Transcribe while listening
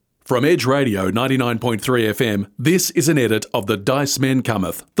From Edge Radio 99.3 FM, this is an edit of The Dice Men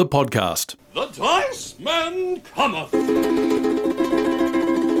Cometh, the podcast. The Dice Men Cometh!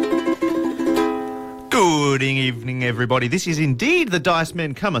 Good evening, everybody. This is indeed The Dice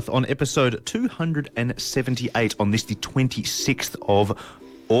Men Cometh on episode 278 on this, the 26th of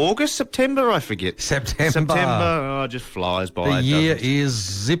August, September, I forget. September, just flies by. The year is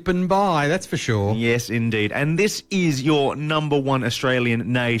zipping by, that's for sure. Yes, indeed. And this is your number one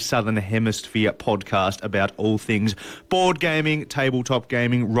Australian, nay, Southern Hemisphere podcast about all things board gaming, tabletop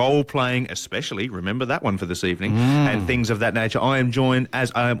gaming, role-playing, especially, remember that one for this evening, and things of that nature. I am joined,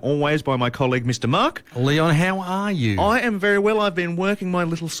 as I am always, by my colleague, Mr. Mark. Leon, how are you? I am very well. I've been working my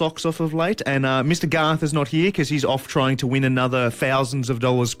little socks off of late, and Mr. Garth is not here because he's off trying to win another thousands of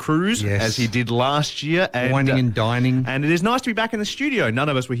dollars cruise, as he did last year. And, Wining and dining. And it is nice to be back in the studio. None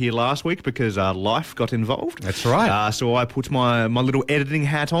of us were here last week because life got involved. That's right. So I put my little editing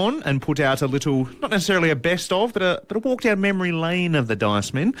hat on and put out a little, not necessarily a best of, but a walk down memory lane of the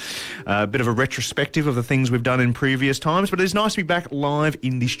Dice Men. A bit of a retrospective of the things we've done in previous times, but it's nice to be back live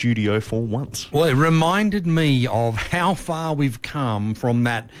in the studio for once. Well, it reminded me of how far we've come from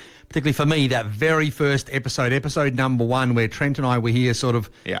that, particularly for me, that very first episode number 1, where Trent and I were here sort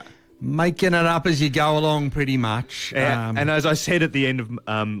of making it up as you go along pretty much. And as I said at the end of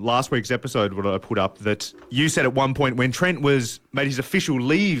last week's episode, what I put up, that you said at one point when Trent made his official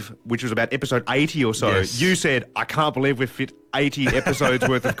leave, which was about episode 80 or so, you said, I can't believe we've fit 80 episodes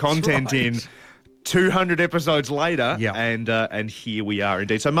worth of content in 200 episodes later, and here we are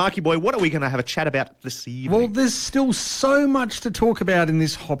indeed. So, Marky boy, what are we going to have a chat about this evening? Well, there's still so much to talk about in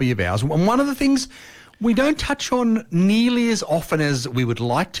this hobby of ours. And one of the things we don't touch on nearly as often as we would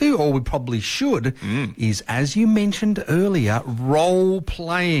like to, or we probably should, is, as you mentioned earlier,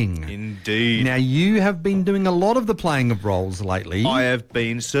 role-playing. Indeed. Now, you have been doing a lot of the playing of roles lately. I have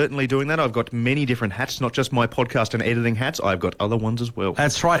been certainly doing that. I've got many different hats, not just my podcast and editing hats. I've got other ones as well.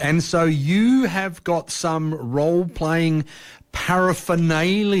 That's right. And so you have got some role-playing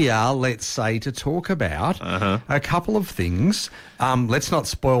paraphernalia, let's say, to talk about. A couple of things. Let's not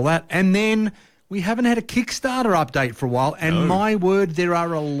spoil that. And then we haven't had a Kickstarter update for a while, and my word, there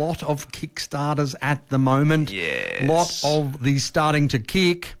are a lot of Kickstarters at the moment. Yes. A lot of these starting to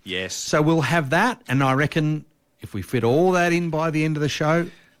kick. Yes. So we'll have that, and I reckon if we fit all that in by the end of the show,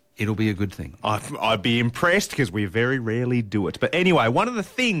 it'll be a good thing. I'd be impressed because we very rarely do it. But anyway, one of the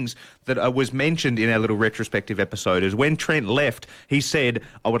things that was mentioned in our little retrospective episode is when Trent left, he said,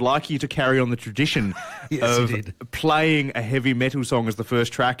 I would like you to carry on the tradition of playing a heavy metal song as the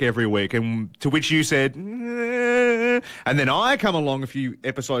first track every week. And to which you said, and then I come along a few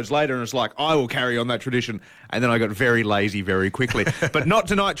episodes later and it's like, I will carry on that tradition. And then I got very lazy very quickly. But not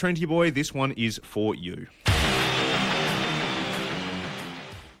tonight, Trenty boy. This one is for you.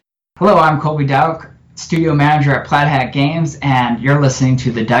 Hello, I'm Colby Dowk, studio manager at Plaid Hat Games, and you're listening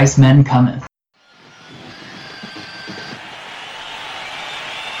to The Dice Men Cometh.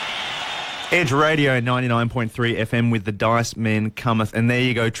 Edge Radio 99.3 FM with The Dice Men Cometh. And there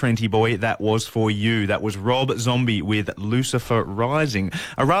you go, Trenty boy, that was for you. That was Rob Zombie with Lucifer Rising.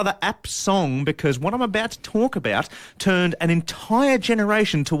 A rather apt song because what I'm about to talk about turned an entire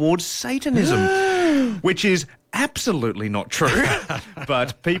generation towards Satanism, which is absolutely not true.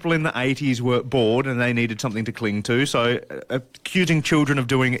 But people in the 80s were bored and they needed something to cling to, so accusing children of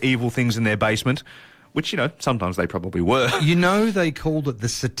doing evil things in their basement, which, you know, sometimes they probably were. You know, they called it the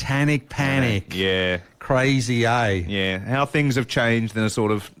Satanic Panic. Yeah. Crazy, eh? Yeah, how things have changed in a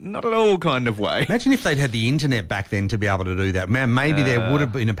sort of not at all kind of way. Imagine if they'd had the internet back then to be able to do that. Man, maybe there would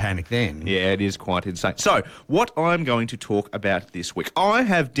have been a panic then. Yeah, it is quite insane. So, what I'm going to talk about this week, I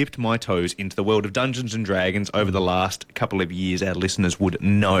have dipped my toes into the world of Dungeons & Dragons over the last couple of years, our listeners would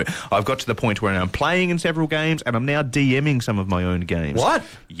know. I've got to the point where I'm playing in several games and I'm now DMing some of my own games. What?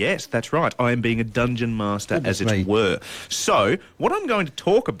 Yes, that's right. I am being a dungeon master, as it were. So, what I'm going to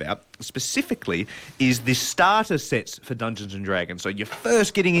talk about specifically is the starter sets for Dungeons & Dragons. So you're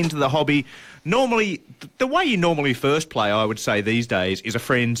first getting into the hobby. Normally, the way you normally first play, I would say these days, is a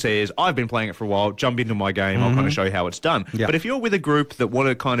friend says, I've been playing it for a while, jump into my game, I'll kind of show you how it's done. Yep. But if you're with a group that want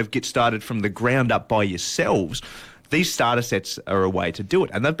to kind of get started from the ground up by yourselves, these starter sets are a way to do it,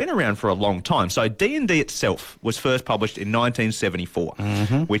 and they've been around for a long time. So D&D itself was first published in 1974,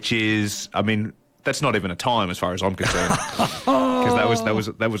 which is, I mean, that's not even a time as far as I'm concerned,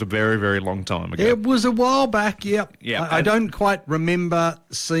 because that was a very, very long time ago. It was a while back. Yep. Yeah. I don't quite remember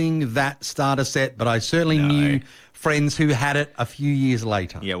seeing that starter set, but I certainly knew friends who had it a few years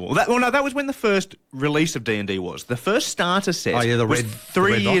later. Yeah, that was when the first release of D&D was. The first starter set the was red,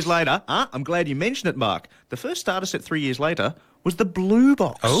 3 years later. I'm glad you mentioned it, Mark. The first starter set 3 years later was the blue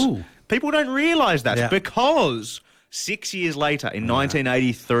box. Oh. People don't realise that Yeah. because 6 years later, in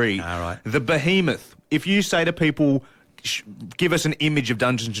 1983, right. the Behemoth, if you say to people, give us an image of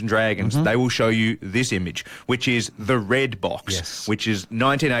Dungeons and Dragons, they will show you this image, which is the red box, Yes. which is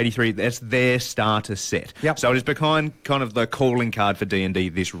 1983. That's their starter set. Yep. So it is become kind of the calling card for D&D,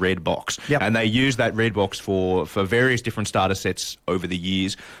 this red box. Yep. And they use that red box for various different starter sets over the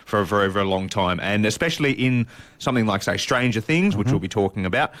years for a very, very long time. And especially in something like, say, Stranger Things, which we'll be talking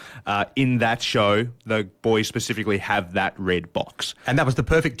about, in that show, the boys specifically have that red box. And that was the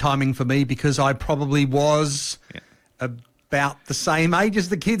perfect timing for me because I probably was about the same age as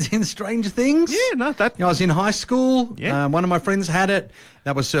the kids in Stranger Things. Yeah, no, that... I was in high school. Yeah. One of my friends had it.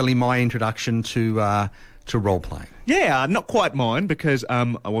 That was certainly my introduction to role-playing. Yeah, not quite mine because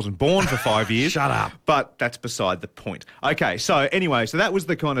I wasn't born for 5 years. Shut up. But that's beside the point. Okay, so anyway, so that was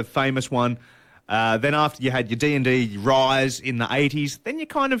the kind of famous one. Then after you had your D&D rise in the 80s, then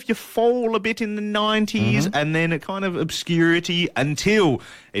you fall a bit in the 90s and then a kind of obscurity until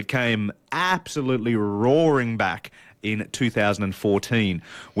it came absolutely roaring back in 2014,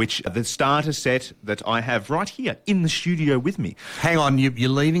 which the starter set that I have right here in the studio with me. Hang on, you're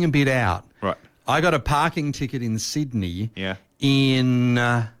leaving a bit out. Right. I got a parking ticket in Sydney. Yeah. In,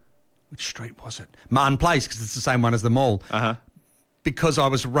 which street was it? Martin Place, because it's the same one as the mall. Uh-huh. Because I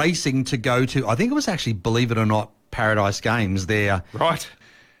was racing to go to, I think it was actually, believe it or not, Paradise Games there. Right.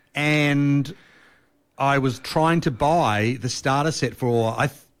 And I was trying to buy the starter set for,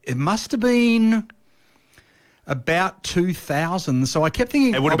 it must have been about 2000. So I kept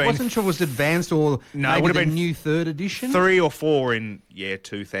thinking, I wasn't sure it was advanced or No, it maybe would the have been new third edition. 3 or 4 in,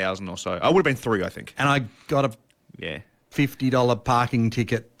 2000 or so. I would have been 3, I think. And I got a $50 parking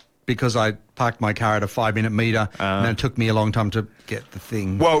ticket because I parked my car at a 5-minute metre and it took me a long time to get the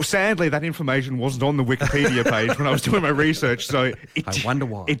thing. Well, sadly, that information wasn't on the Wikipedia page when I was doing my research, so I wonder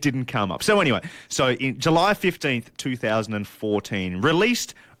why. It didn't come up. So anyway, so in July 15th, 2014,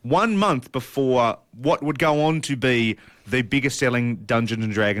 released 1 month before what would go on to be the biggest selling Dungeons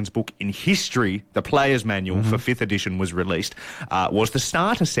and Dragons book in history, the Player's Manual for 5th edition was released, was the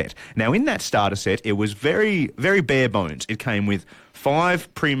starter set. Now, in that starter set, it was very, very bare bones. It came with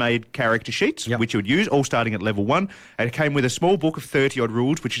 5 pre-made character sheets, which you would use, all starting at level 1. And it came with a small book of 30-odd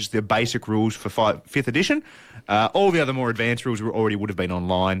rules, which is the basic rules for 5th edition. All the other more advanced rules already would have been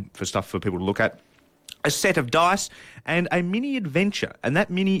online for stuff for people to look at. A set of dice and a mini adventure. And that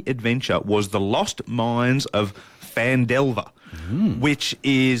mini adventure was The Lost Mines of Phandelver, which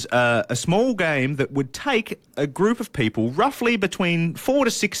is a small game that would take a group of people roughly between 4 to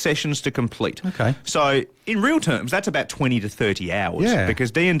 6 sessions to complete. Okay. So in real terms, that's about 20 to 30 hours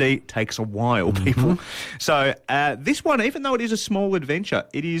because D&D takes a while, people. So this one, even though it is a small adventure,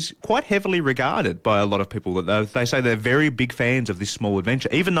 it is quite heavily regarded by a lot of people. They say they're very big fans of this small adventure,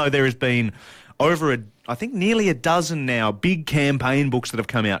 even though there has been over I think nearly a dozen now big campaign books that have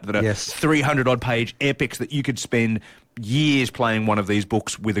come out that are 300-odd page epics that you could spend years playing one of these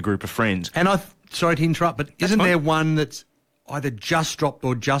books with a group of friends. And sorry to interrupt, but isn't there one that's either just dropped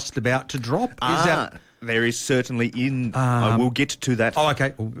or just about to drop? There is certainly in. I will get to that. Oh,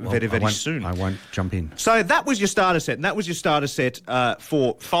 okay. Very, very soon. I won't jump in. So that was your starter set, and that was your starter set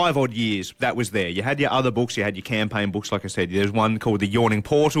for 5-odd years. That was there. You had your other books, you had your campaign books, like I said. There's one called The Yawning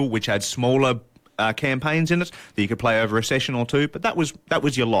Portal, which had smaller campaigns in it that you could play over a session or two, but that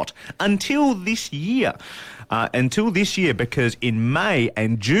was your lot until this year. Because in May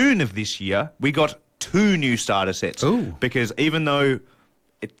and June of this year, we got 2 new starter sets. Ooh. Because even though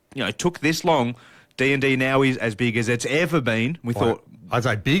it took this long, D&D now is as big as it's ever been. We thought... I'd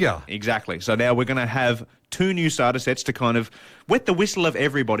say bigger. Exactly. So now we're going to have 2 new starter sets to kind of wet the whistle of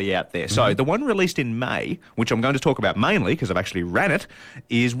everybody out there. So the one released in May, which I'm going to talk about mainly because I've actually ran it,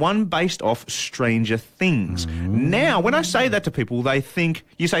 is one based off Stranger Things. Now, when I say that to people, they think,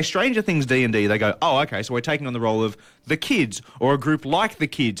 you say Stranger Things D&D, they go, oh, okay, so we're taking on the role of the kids or a group like the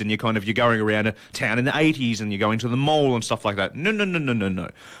kids, and you're going around a town in the 80s and you're going to the mall and stuff like that. No.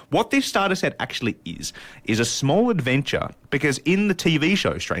 What this starter set actually is a small adventure, because in the TV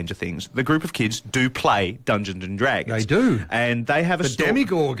show Stranger Things, the group of kids do play Dungeons and Dragons. They do. And they have a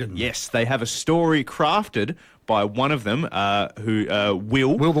Demigorgon. Yes, they have a story crafted by one of them,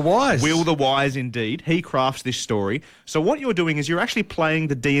 Will the Wise. Will the Wise, indeed. He crafts this story. So what you're doing is you're actually playing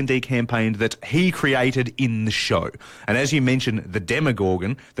the D&D campaign that he created in the show. And as you mentioned, the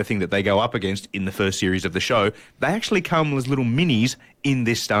Demogorgon, the thing that they go up against in the first series of the show, they actually come as little minis in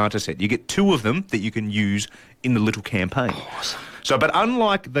this starter set. You get 2 of them that you can use in the little campaign. Awesome. So, but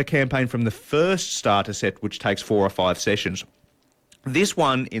unlike the campaign from the first starter set, which takes 4 or 5 sessions, this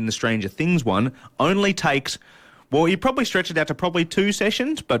one in the Stranger Things one only takes Well, you probably stretch it out to probably 2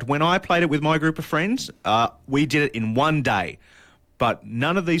 sessions, but when I played it with my group of friends, we did it in 1 day. But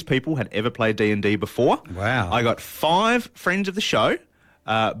none of these people had ever played D&D before. Wow. I got 5 friends of the show,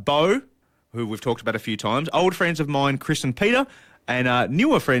 Bo, who we've talked about a few times, old friends of mine, Chris and Peter, and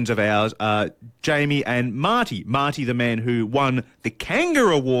newer friends of ours, Jamie and Marty. Marty, the man who won the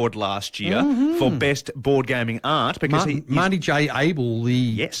Kangaroo Award last year for Best Board Gaming Art. Because Marty J. Abel,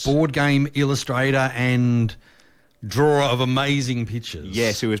 the board game illustrator and drawer of amazing pictures.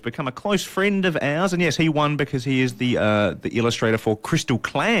 Yes, who has become a close friend of ours. And yes, he won because he is the illustrator for Crystal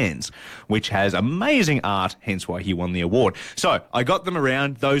Clans, which has amazing art, hence why he won the award. So I got them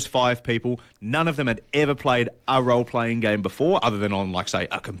around, those 5 people. None of them had ever played a role-playing game before, other than on, like, say,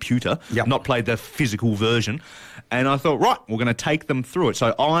 a computer. Yep. Not played the physical version. And I thought, right, we're going to take them through it.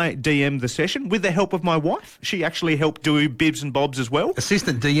 So I DM'd the session with the help of my wife. She actually helped do bibs and bobs as well.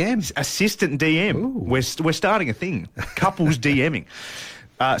 Assistant DM. Assistant DM. Ooh. We're starting a thing. Couples DMing.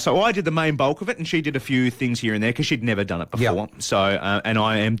 So I did the main bulk of it, and she did a few things here and there because she'd never done it before. Yep. So, and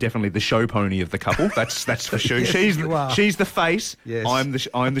I am definitely the show pony of the couple. That's for sure. Yes, she's the face. Yes.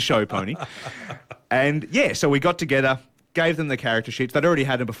 I'm the show pony. And yeah, so we got together, gave them the character sheets. They'd already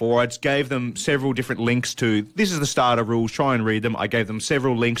had them before. I just gave them several different links to, this is the starter rules, try and read them. I gave them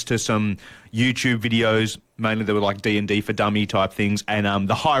several links to some YouTube videos, mainly they were like D&D for dummy type things, and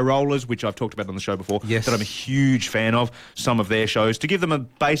the High Rollers, which I've talked about on the show before, yes, that I'm a huge fan of, some of their shows, to give them a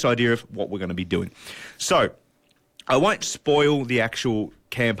base idea of what we're going to be doing. So, I won't spoil the actual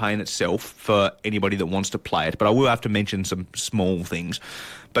campaign itself for anybody that wants to play it, but I will have to mention some small things.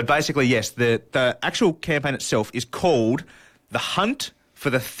 But basically, yes, the actual campaign itself is called The Hunt for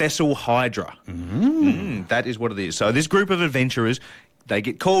the Thessal Hydra. That is what it is. So this group of adventurers, they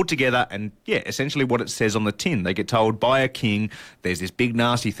get called together and, yeah, essentially what it says on the tin. They get told by a king, there's this big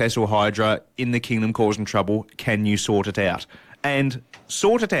nasty Thessal Hydra in the kingdom causing trouble. Can you sort it out? And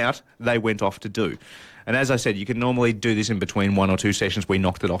sort it out, they went off to do. And as I said, you can normally do this in between 1 or 2 sessions. We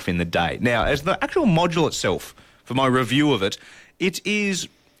knocked it off in the day. Now, as the actual module itself, for my review of it, it is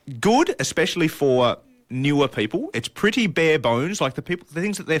good, especially for newer people. It's pretty bare bones. Like the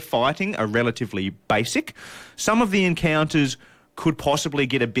things that they're fighting are relatively basic. Some of the encounters could possibly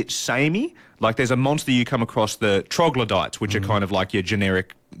get a bit samey. Like there's a monster you come across, the troglodytes, which are kind of like your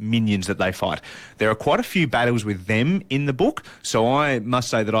generic minions that they fight. There are quite a few battles with them in the book, so I must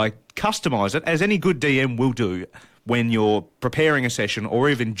say that I customise it, as any good DM will do when you're preparing a session or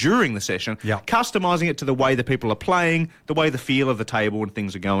even during the session, customising it to the way the people are playing, the way the feel of the table and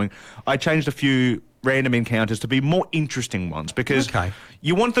things are going. I changed a few random encounters to be more interesting ones because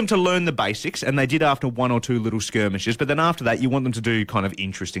you want them to learn the basics, and they did after 1 or 2 little skirmishes, but then after that you want them to do kind of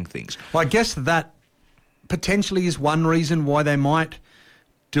interesting things. Well, I guess that potentially is one reason why they might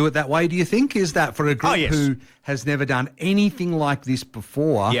do it that way, do you think? Is that for a group who has never done anything like this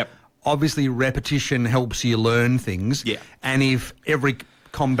before, obviously repetition helps you learn things, and if every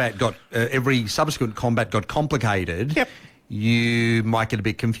subsequent combat got complicated, you might get a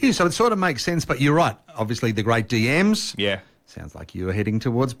bit confused. So it sort of makes sense, but you're right. Obviously, the great DMs, sounds like you are heading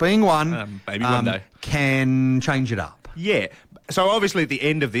towards being one, maybe one day, can change it up. Yeah. So obviously at the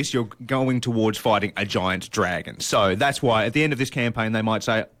end of this, you're going towards fighting a giant dragon. So that's why at the end of this campaign, they might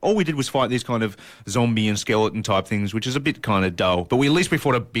say, all we did was fight these kind of zombie and skeleton type things, which is a bit kind of dull. But at least we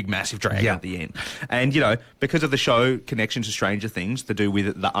fought a big, massive dragon at the end. And, you know, because of the show connection to Stranger Things to do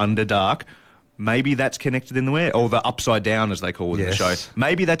with the Underdark, maybe that's connected in the way, or the Upside Down, as they call it in the show.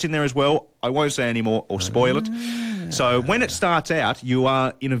 Maybe that's in there as well. I won't say any more or spoil it. So when it starts out, you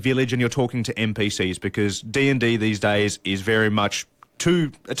are in a village and you're talking to NPCs, because D&D these days is very much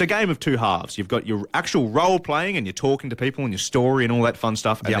it's a game of 2 halves. You've got your actual role playing and you're talking to people and your story and all that fun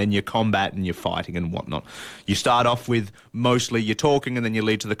stuff, and then your combat and your fighting and whatnot. You start off with mostly you're talking and then you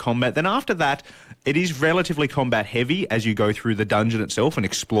lead to the combat. Then after that, it is relatively combat heavy as you go through the dungeon itself and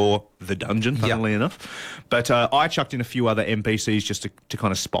explore the dungeon, funnily enough. But I chucked in a few other NPCs just to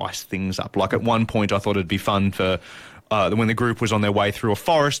kind of spice things up. Like at one point I thought it'd be fun for when the group was on their way through a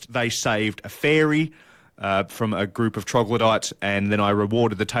forest, they saved a fairy from a group of troglodytes, and then I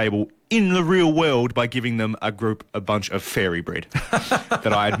rewarded the table in the real world by giving them a bunch of fairy bread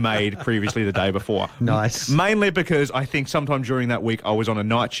that I had made previously the day before. Nice. Mainly because I think sometime during that week I was on a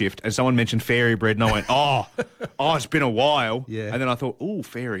night shift and someone mentioned fairy bread and I went, oh, it's been a while. Yeah. And then I thought,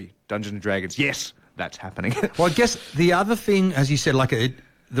 fairy, Dungeons and Dragons. Yes, that's happening. Well, I guess the other thing, as you said, like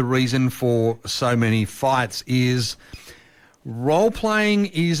the reason for so many fights is role-playing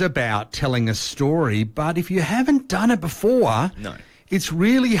is about telling a story, but if you haven't done it before, it's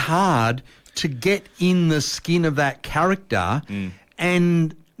really hard to get in the skin of that character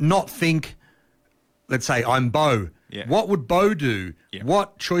and not think let's say I'm Bo. Yeah. What would Bo do? Yeah.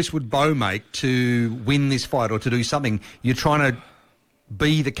 What choice would Bo make to win this fight or to do something? You're trying to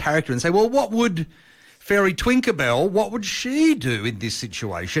be the character and say, well, what would Fairy Twinkerbell, what would she do in this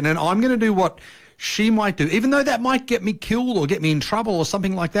situation? And I'm going to do what she might do, even though that might get me killed or get me in trouble or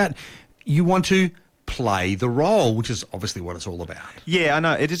something like that. You want to play the role, which is obviously what it's all about. Yeah, I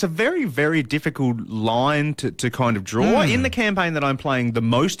know. It is a very, very difficult line to kind of draw. In the campaign that I'm playing the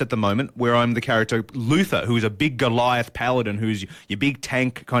most at the moment, where I'm the character Luther, who is a big Goliath paladin, who's your big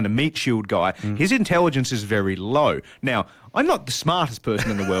tank kind of meat shield guy, his intelligence is very low. Now, I'm not the smartest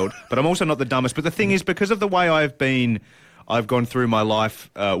person in the world, but I'm also not the dumbest. But the thing is, because of the way I've gone through my life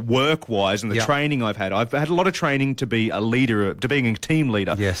work-wise and the training I've had a lot of training to be a leader, to being a team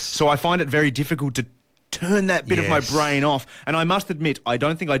leader. Yes. So I find it very difficult to turn that bit of my brain off. And I must admit, I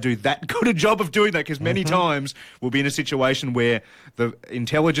don't think I do that good a job of doing that, because many times we'll be in a situation where the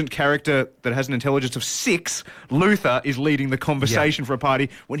intelligent character that has an intelligence of 6, Luther, is leading the conversation for a party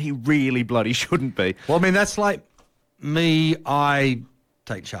when he really bloody shouldn't be. Well, I mean, that's like me. I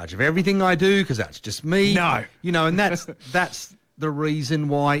take charge of everything I do because that's just me. No. You know, and that's the reason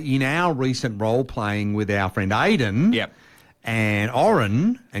why in our recent role-playing with our friend Aidan and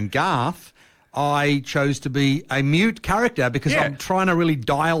Oren and Garth, I chose to be a mute character because I'm trying to really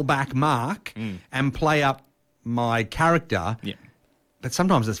dial back Mark and play up my character. Yeah. But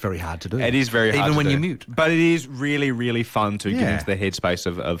sometimes it's very hard to do. It is very hard even to when do. you're mute. But it is really, really fun to get into the headspace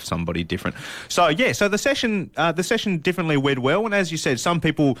of somebody different. So, so the session definitely went well. And as you said, some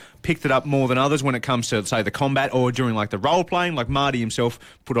people picked it up more than others when it comes to, say, the combat or during, like, the role-playing. Like, Marty himself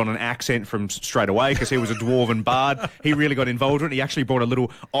put on an accent from straight away because he was a dwarven bard. He really got involved in it. He actually brought a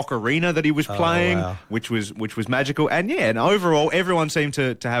little ocarina that he was playing, which was magical. And, and overall, everyone seemed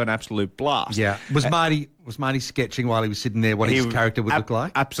to have an absolute blast. Yeah. Was Marty sketching while he was sitting there what his character would look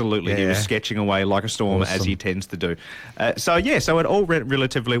like? Absolutely. He was sketching away like a storm, as he tends to do. So it all went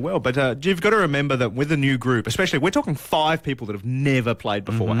relatively well. But you've got to remember that with a new group, especially, we're talking 5 people that have never played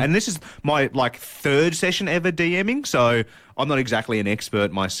before. And this is my, 3rd session ever DMing, so I'm not exactly an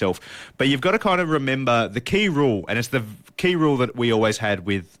expert myself. But you've got to kind of remember the key rule, and it's the key rule that we always had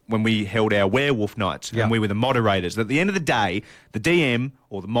with when we held our werewolf nights, and we were the moderators. That at the end of the day, the DM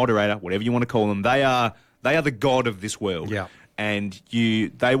or the moderator, whatever you want to call them, they are the god of this world. Yeah. And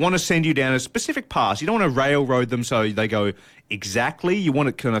they want to send you down a specific path. You don't want to railroad them so they go exactly. You want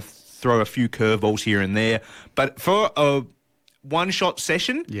to kind of throw a few curveballs here and there. But for a one-shot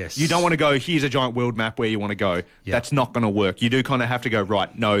session, you don't want to go, here's a giant world map where you want to go. Yep. That's not going to work. You do kind of have to go,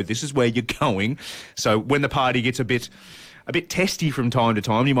 right, no, this is where you're going. So when the party gets a bit testy from time to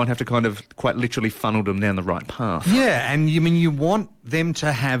time, you might have to kind of quite literally funnel them down the right path. Yeah, and you want them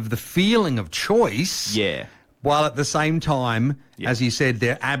to have the feeling of choice. Yeah. While at the same time, as you said,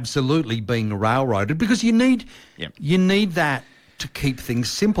 they're absolutely being railroaded because you need that to keep things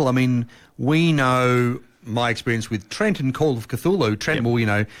simple. I mean, we know my experience with Trent and Call of Cthulhu. Trent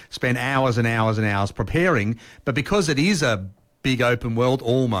will, spend hours and hours and hours preparing, but because it is a big open world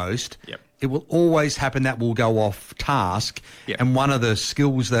almost, it will always happen that will go off task. And one of the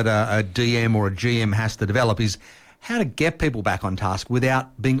skills that a DM or a GM has to develop is how to get people back on task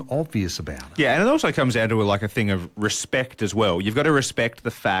without being obvious about it. Yeah, and it also comes down to a thing of respect as well. You've got to respect the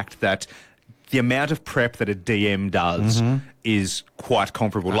fact that the amount of prep that a DM does is quite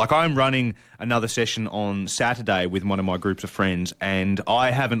comparable. Like, I'm running another session on Saturday with one of my groups of friends, and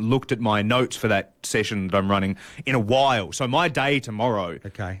I haven't looked at my notes for that session that I'm running in a while. So my day tomorrow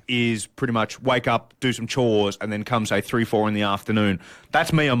is pretty much wake up, do some chores, and then come, say, 3, 4 in the afternoon.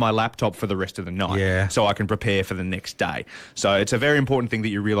 That's me on my laptop for the rest of the night, so I can prepare for the next day. So it's a very important thing that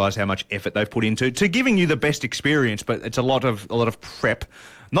you realise how much effort they've put into giving you the best experience, but it's a lot of prep.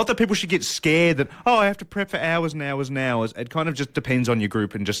 Not that people should get scared that, I have to prep for hours and hours and hours. It kind of just depends on your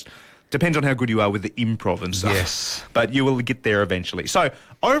group and just depends on how good you are with the improv and stuff. Yes. But you will get there eventually. So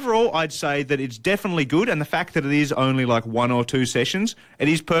overall, I'd say that it's definitely good. And the fact that it is only 1 or 2 sessions, it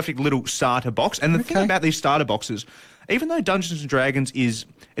is perfect little starter box. And the thing about these starter boxes, even though Dungeons & Dragons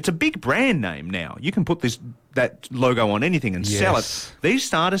it's a big brand name now. You can put that logo on anything and sell it. These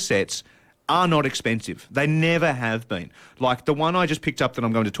starter sets are not expensive. They never have been. Like the one I just picked up that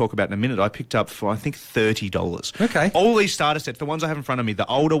I'm going to talk about in a minute, I picked up for, I think, $30. Okay. All these starter sets, the ones I have in front of me, the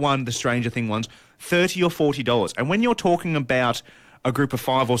older one, the Stranger Thing ones, $30 or $40. And when you're talking about a group of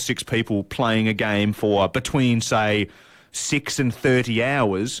 5 or 6 people playing a game for between, say, 6 and 30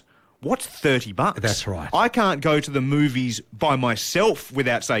 hours, what's $30? That's right. I can't go to the movies by myself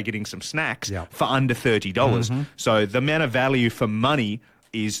without, say, getting some snacks for under $30. So the amount of value for money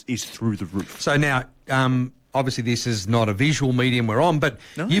is through the roof. So now, obviously this is not a visual medium we're on, but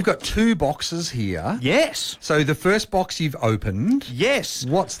you've got 2 boxes here. Yes. So the first box you've opened. Yes.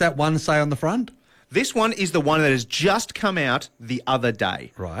 What's that one say on the front? This one is the one that has just come out the other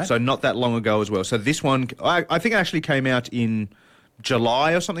day. Right. So not that long ago as well. So this one, I think it actually came out in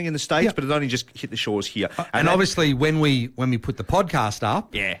July or something in the States, but it only just hit the shores here. And obviously when we put the podcast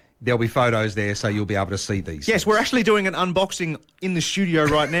up, there'll be photos there, so you'll be able to see these. Yes, we're actually doing an unboxing in the studio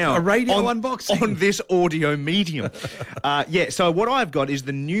right now. A radio unboxing. On this audio medium. So what I've got is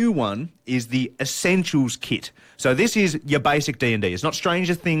the new one, is the Essentials Kit. So this is your basic D&D. It's not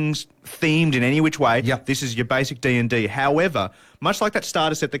Stranger Things themed in any which way. Yep. This is your basic D&D. However, much like that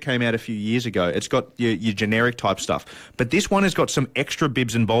starter set that came out a few years ago, it's got your generic type stuff. But this one has got some extra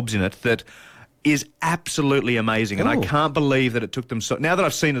bibs and bobs in it that is absolutely amazing, and I can't believe that it took them so... Now that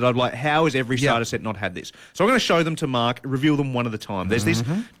I've seen it, I'm like, how has every starter set not had this? So I'm going to show them to Mark, reveal them one at a time. There's these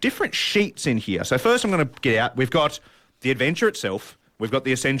different sheets in here. So first I'm going to get out, we've got the adventure itself, we've got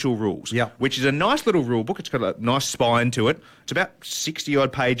the essential rules, which is a nice little rule book. It's got a nice spine to it. It's about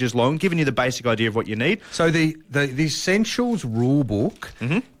 60-odd pages long, giving you the basic idea of what you need. So the Essentials rule book,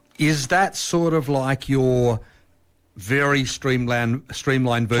 is that sort of like your very streamlined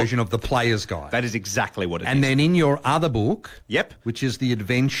version of the player's guide? That is exactly what it is. And then in your other book, Yep. which is the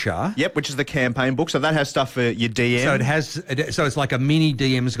adventure, which is the campaign book. So that has stuff for your DM. so it's like a mini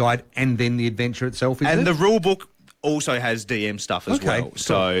DM's guide, and then the adventure itself. Is the rule book also has DM stuff as well. Cool.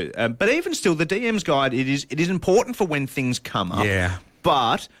 So, but even still, the DM's guide it is important for when things come up. Yeah.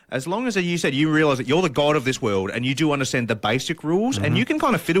 But as long as you realise that you're the god of this world and you do understand the basic rules and you can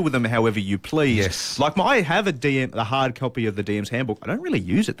kind of fiddle with them however you please. Yes. Like I have the hard copy of the DM's handbook. I don't really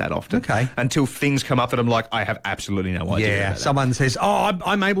use it that often. Okay. Until things come up that I'm like, I have absolutely no idea. Yeah. About Someone says,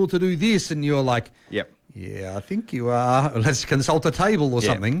 I'm able to do this, and you're like, Yep. Yeah, I think you are. Let's consult a table or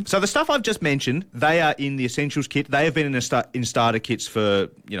something. So the stuff I've just mentioned, they are in the Essentials Kit. They have been in starter kits for,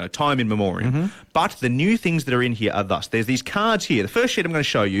 time in memoriam. But the new things that are in here are thus. There's these cards here. The first sheet I'm going to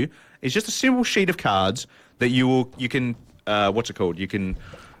show you is just a simple sheet of cards that you can, You can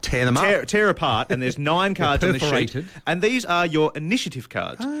tear them up. Tear apart, and there's 9 cards on the sheet. And these are your initiative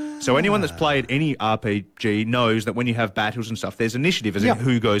cards. So anyone that's played any RPG knows that when you have battles and stuff, there's initiative as in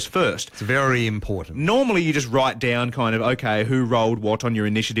who goes first. It's very important. Normally you just write down kind of, okay, who rolled what on your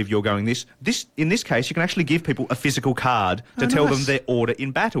initiative, you're going this. In this case, you can actually give people a physical card to tell them their order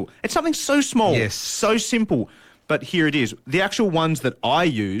in battle. It's something so small, so simple. But here it is. The actual ones that I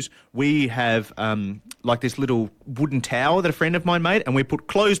use, we have like this little wooden tower that a friend of mine made, and we put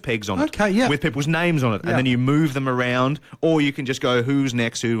clothes pegs on it with people's names on it, and then you move them around, or you can just go who's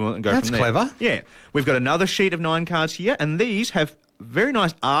next, and go from there. That's clever. Yeah. We've got another sheet of 9 cards here, and these have very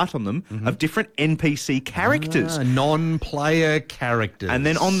nice art on them of different NPC characters. Non-player characters. And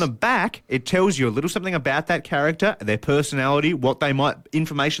then on the back, it tells you a little something about that character, their personality,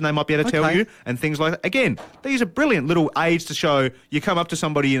 information they might be able to tell you, and things like that. Again, these are brilliant little aids to show. You come up to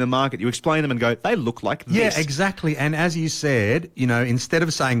somebody in the market, you explain them and go, they look like this. Yeah, exactly. And as you said, instead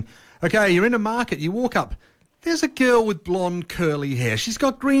of saying, okay, you're in a market, you walk up, there's a girl with blonde curly hair. She's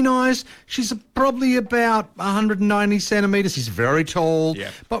got green eyes. She's probably about 190 centimetres. She's very tall,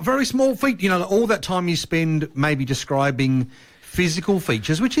 but very small feet. All that time you spend maybe describing physical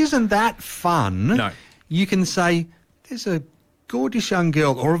features, which isn't that fun. No. You can say, there's a gorgeous young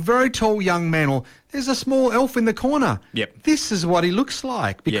girl or a very tall young man, or there's a small elf in the corner. Yep. This is what he looks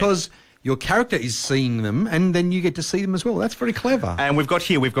like, because your character is seeing them, and then you get to see them as well. That's very clever. And we've got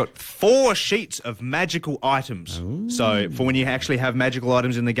 4 sheets of magical items. Ooh. So for when you actually have magical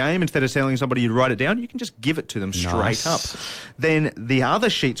items in the game, instead of telling somebody to write it down, you can just give it to them straight up. Then the other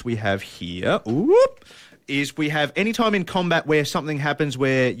sheets we have here, is we have any time in combat where something happens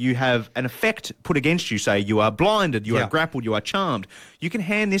where you have an effect put against you, say you are blinded, you are grappled, you are charmed, you can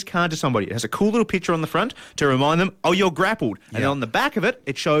hand this card to somebody. It has a cool little picture on the front to remind them, you're grappled. And then on the back of it,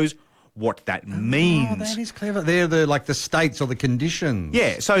 it shows what that means. Oh, that is clever. They're the states or the conditions.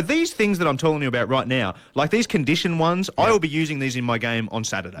 Yeah, so these things that I'm telling you about right now, like these condition ones, I will be using these in my game on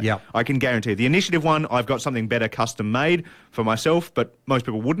Saturday. Yeah. I can guarantee. The initiative one, I've got something better custom made for myself, but most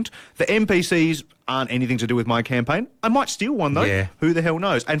people wouldn't. The NPCs aren't anything to do with my campaign. I might steal one though. Yeah. Who the hell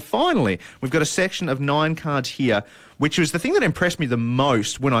knows? And finally, we've got a section of 9 cards here, which was the thing that impressed me the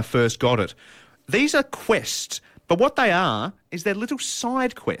most when I first got it. These are quests. But what they are is they're little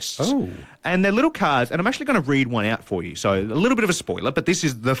side quests. Oh. And they're little cards, and I'm actually going to read one out for you. So a little bit of a spoiler, but this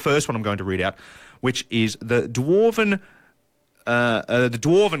is the first one I'm going to read out, which is the Dwarven the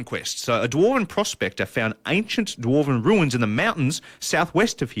Dwarven quest. So a Dwarven prospector found ancient Dwarven ruins in the mountains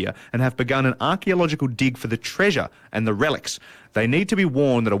southwest of here and have begun an archaeological dig for the treasure and the relics. They need to be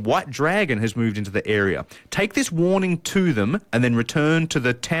warned that a white dragon has moved into the area. Take this warning to them and then return to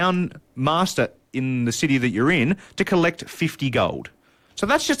the town master in the city that you're in to collect 50 gold. So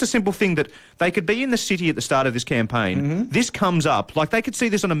that's just a simple thing that they could be in the city at the start of this campaign. Mm-hmm. This comes up, like they could see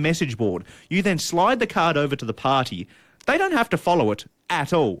this on a message board. You then slide the card over to the party. They don't have to follow it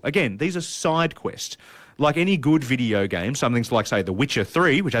at all. Again, these are side quests. Like any good video game, something like, say, The Witcher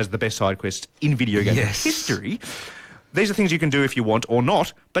 3, which has the best side quest in video game history. These are things you can do if you want or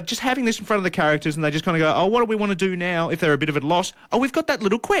not, but just having this in front of the characters and they just kind of go, oh, what do we want to do now if they're a bit of a loss? Oh, we've got that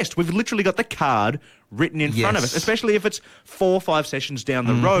little quest. We've literally got the card written in front of us, especially if it's 4 or 5 sessions down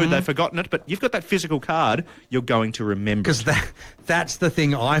the road, they've forgotten it, but you've got that physical card, you're going to remember it. Because that's the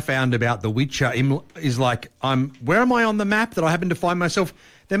thing I found about The Witcher is like, where am I on the map that I happen to find myself?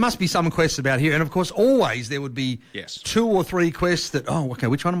 There must be some quests about here. And, of course, always there would be 2 or 3 quests that,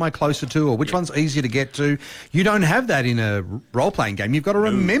 which one am I closer to or which one's easier to get to? You don't have that in a role-playing game. You've got to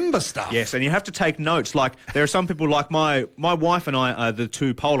remember stuff. Yes, and you have to take notes. Like, there are some people like my wife and I are the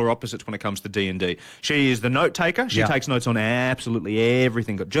two polar opposites when it comes to D&D. She is the note taker. She takes notes on absolutely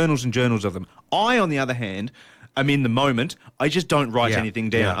everything. Got journals and journals of them. I, on the other hand, I'm in the moment. I just don't write anything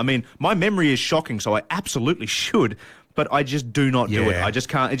down. Yeah. I mean, my memory is shocking, so I absolutely should, but I just do not do it. I just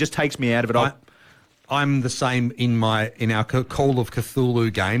can't. It just takes me out of it. I'm the same in our Call of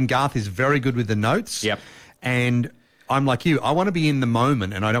Cthulhu game. Garth is very good with the notes. Yep. And I'm like you. I want to be in the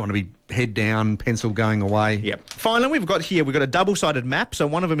moment, and I don't want to be head down, pencil going away. Yep. Finally, we've got a double-sided map. So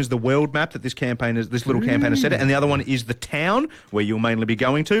one of them is the world map that this little campaign has set, and the other one is the town where you'll mainly be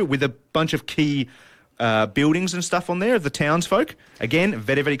going to, with a bunch of key buildings and stuff on there of the townsfolk. Again,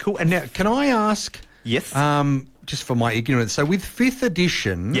 very, very cool. And now, can I ask? Yes. Just for my ignorance, so with 5th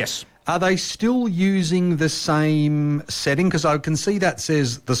edition, yes, are they still using the same setting? Because I can see that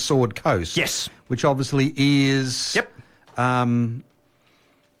says the Sword Coast. Yes. Which obviously is... Yep. I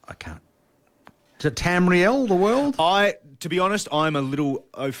can't... Is it Tamriel, the world? To be honest, I'm a little...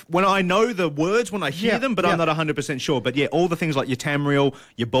 when I know the words, when I hear them, but I'm not 100% sure. But yeah, all the things like your Tamriel,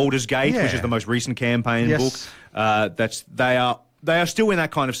 your Baldur's Gate, which is the most recent campaign book, they are still in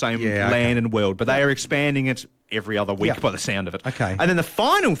that kind of same land and world, but they are expanding it every other week by the sound of it. Okay. And then the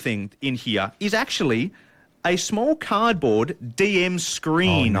final thing in here is actually a small cardboard DM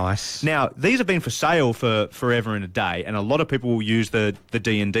screen. Oh, nice. Now, these have been for sale for forever and a day, and a lot of people will use the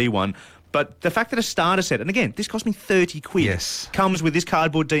D&D one. But the fact that a starter set, and again, this cost me 30 quid, comes with this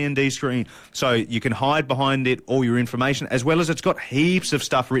cardboard D&D screen. So you can hide behind it all your information, as well as it's got heaps of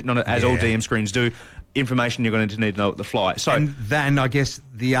stuff written on it, as all DM screens do, information you're going to need to know at the fly. So, and then I guess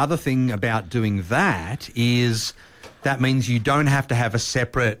the other thing about doing that is that means you don't have to have a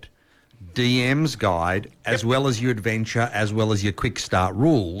separate DM's guide as well as your adventure, as well as your quick start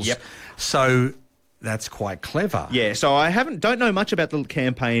rules. Yep. So... that's quite clever. Yeah, so I don't know much about the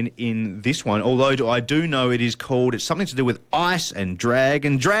campaign in this one, although I do know it's something to do with ice and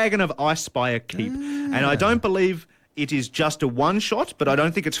Dragon of Icespire Keep. And I don't believe it is just a one-shot, but I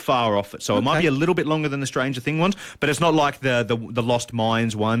don't think it's far off it. So it might be a little bit longer than the Stranger Thing ones, but it's not like the Lost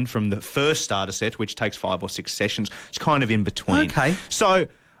Mines one from the first starter set, which takes 5 or 6 sessions. It's kind of in between. Okay. So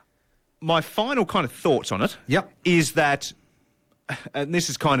my final kind of thoughts on it is that, and this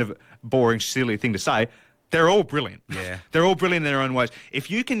is kind of boring, silly thing to say, they're all brilliant. Yeah. They're all brilliant in their own ways.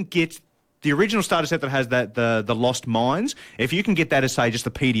 If you can get the original starter set that has the Lost Mines, if you can get that as, say, just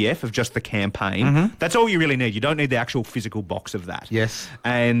the PDF of just the campaign, that's all you really need. You don't need the actual physical box of that. Yes.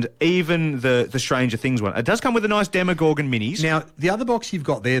 And even the Stranger Things one. It does come with a nice Demogorgon minis. Now, the other box you've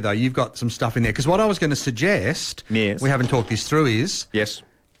got there, though, you've got some stuff in there. Because what I was going to suggest, we haven't talked this through, is... Yes.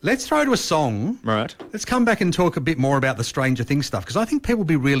 Let's throw to a song. Right. Let's come back and talk a bit more about the Stranger Things stuff, because I think people will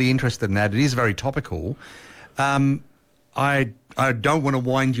be really interested in that. It is very topical. I don't want to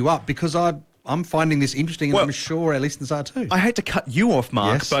wind you up because I'm finding this interesting, and I'm sure our listeners are too. I hate to cut you off,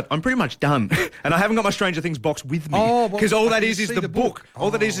 Mark, but I'm pretty much done. And I haven't got my Stranger Things box with me. Because all that is the book.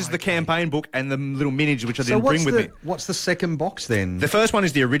 All that is the campaign book and the little miniatures, which I didn't bring with me. What's the second box then? The first one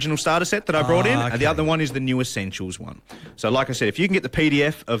is the original starter set that I brought in, and the other one is the New Essentials one. So like I said, if you can get the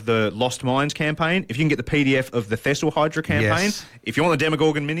PDF of the Lost Mines campaign, if you can get the PDF of the Thessal Hydra campaign, if you want the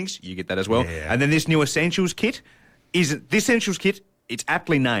Demogorgon minis, you get that as well. Yeah. And then this New Essentials kit, it's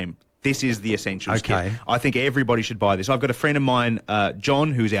aptly named. This is the Essentials kit. I think everybody should buy this. I've got a friend of mine,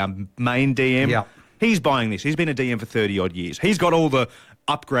 John, who's our main DM. Yeah. He's buying this. He's been a DM for 30-odd years. He's got all the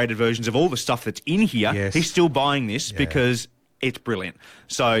upgraded versions of all the stuff that's in here. Yes. He's still buying this because It's brilliant.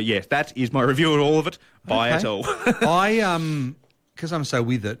 So, yes, that is my review of all of it. Buy it all. Because I'm so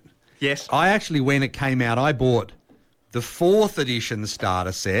with it, Yes. I actually, when it came out, I bought the 4th edition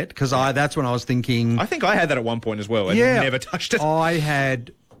starter set because that's when I was thinking... I think I had that at one point as well and never touched it. I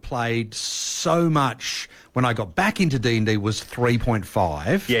had played so much when I got back into D&D was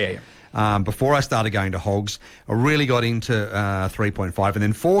 3.5. Yeah. Before I started going to Hogs, I really got into 3.5, and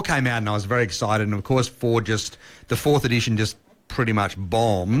then 4 came out, and I was very excited. And of course, the 4th edition just pretty much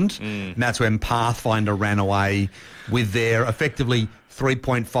bombed, and that's when Pathfinder ran away with their effectively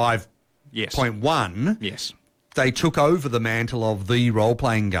 3.5.1. Yes. They took over the mantle of the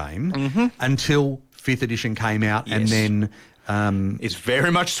role-playing game until 5th edition came out, and then it's very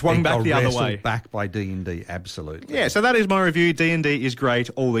much swung back the other way. Back by D&D, absolutely. Yeah, so that is my review. D&D is great.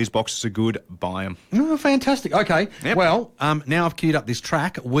 All these boxes are good. Buy them. Oh, fantastic. Okay. Yep. Well, now I've queued up this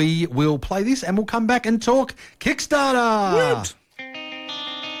track. We will play this and we'll come back and talk Kickstarter. Woot.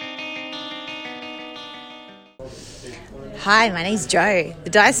 Hi, my name's Joe. The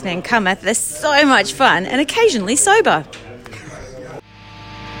Dice Men Cometh. They're so much fun and occasionally sober.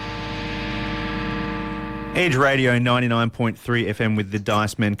 Edge Radio 99.3 FM with the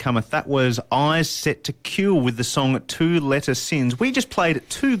Dice Men Cometh. That was Eyes Set to Kill with the song Two Letter Sins. We just played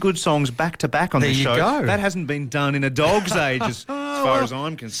 2 good songs back to back on this show. There you go. That hasn't been done in a dog's age as far as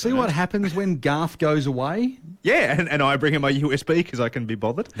I'm concerned. See what happens when Garth goes away? Yeah, and I bring in my USB because I can be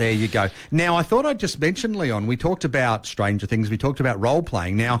bothered. There you go. Now, I thought I'd just mention, Leon, we talked about Stranger Things, we talked about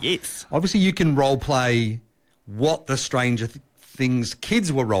role-playing. Now, yes, obviously you can role-play what the Stranger Things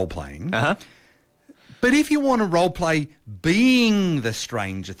kids were role-playing. Uh-huh. But if you want to role-play being the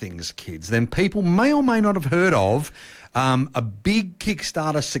Stranger Things kids, then people may or may not have heard of a big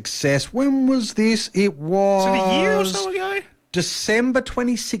Kickstarter success. When was this? It was... So a year or so ago? December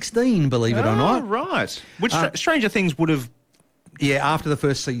 2016, believe it or not. Oh, right. Which Stranger Things would have... Yeah, after the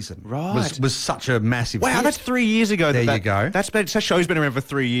first season. Right. Was such a massive Wow, hit. that's 3 years ago. There you go. That show's been around for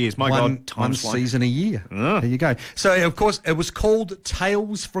 3 years. My God, one time's flying. season a year. There you go. So, of course, it was called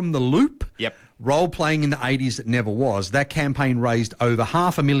Tales from the Loop. Yep. Role-playing in the 80s it never was. That campaign raised over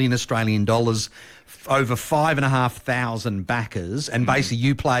 $500,000 Australian dollars, over 5,500 backers, and basically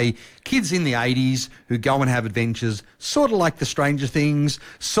you play kids in the 80s who go and have adventures, sort of like the Stranger Things,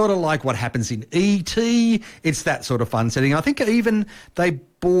 sort of like what happens in E.T. It's that sort of fun setting. I think even they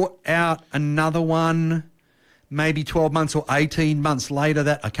bought out another one maybe 12 months or 18 months later,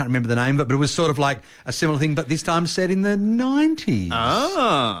 that I can't remember the name of it, but it was sort of like a similar thing, but this time set in the 90s.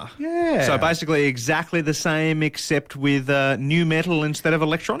 Ah. Yeah. So basically exactly the same except with new metal instead of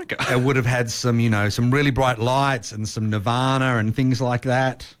electronica. It would have had some, some really bright lights and some Nirvana and things like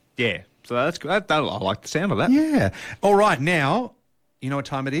that. Yeah. So that's good. I like the sound of that. Yeah. All right, now, you know what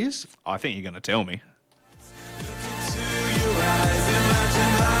time it is? I think you're going to tell me.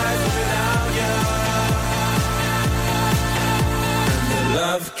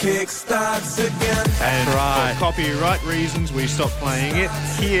 Love kickstarts again. And for copyright reasons, we stopped playing it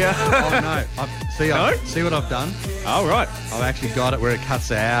here. Oh, no. See what I've done? Oh, right. I've actually got it where it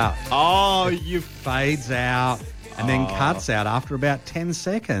cuts out. Oh, It fades out and then cuts out after about 10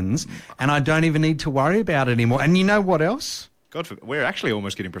 seconds, and I don't even need to worry about it anymore. And you know what else? We're actually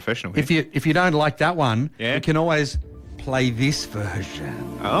almost getting professional here. If you don't like that one, Yeah. you can always play this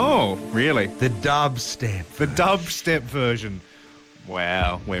version. Oh, really? The dubstep. The dubstep version.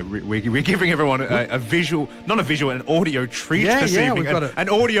 Wow, we're giving everyone a visual, not a visual, an audio treat this evening. We've got an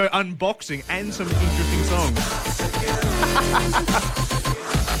audio unboxing and some interesting songs.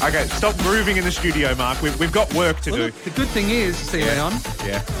 Okay, stop grooving in the studio, Mark. We've got work to do. Look, the good thing is, Leon,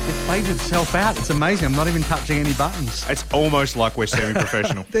 Yeah. it fades itself out. It's amazing. I'm not even touching any buttons. It's almost like we're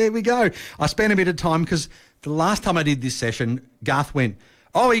semi-professional. There we go. I spent a bit of time because the last time I did this session, Garth went,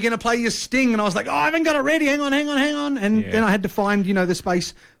 "Oh, are you going to play your sting?" And I was like, "Oh, I haven't got it ready. Hang on. And then I had to find, the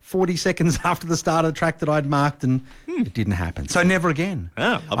space 40 seconds after the start of the track that I'd marked, and it didn't happen. So never again.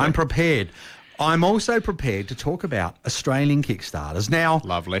 Oh, I'm prepared. I'm also prepared to talk about Australian Kickstarters. Now,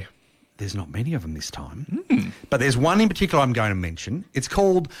 Lovely. there's not many of them this time, but there's one in particular I'm going to mention. It's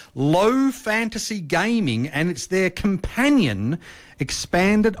called Low Fantasy Gaming, and it's their companion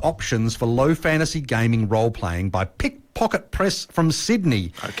expanded options for low fantasy gaming role-playing by Pickpocket Press from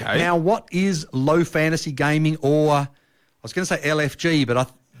Sydney. Okay. Now, what is low fantasy gaming, or I was going to say LFG,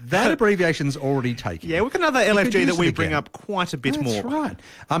 but that abbreviation's already taken. Yeah, we've got another You could LFG use that we it bring again. up quite a bit more. That's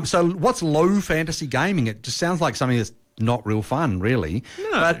right. So what's low fantasy gaming? It just sounds like something that's not real fun, really. No.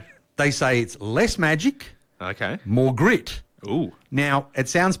 But they say it's less magic, Okay. more grit, Ooh. Now, it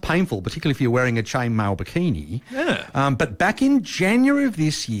sounds painful, particularly if you're wearing a chainmail bikini. Yeah. But back in January of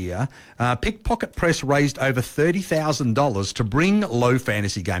this year, Pickpocket Press raised over $30,000 to bring low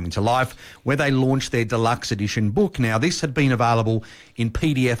fantasy gaming to life, where they launched their deluxe edition book. Now, this had been available in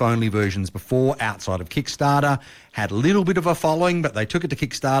PDF-only versions before, outside of Kickstarter. Had a little bit of a following, but they took it to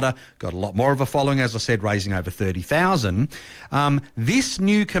Kickstarter, got a lot more of a following, as I said, raising over $30,000. This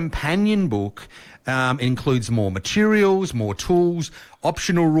new companion book includes more materials, more tools,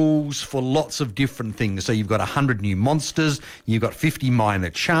 optional rules for lots of different things. So you've got 100 new monsters, you've got 50 minor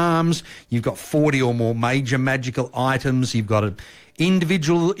charms, you've got 40 or more major magical items, you've got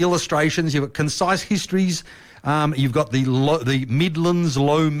individual illustrations, you've got concise histories, you've got the Midlands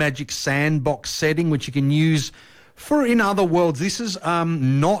low magic sandbox setting, which you can use for in other worlds. This is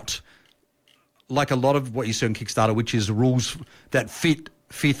not like a lot of what you see on Kickstarter, which is rules that fit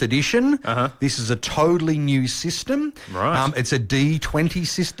 5th edition. This is a totally new system. Right. It's a D20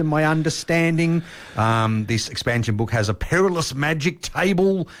 system, my understanding. This expansion book has a perilous magic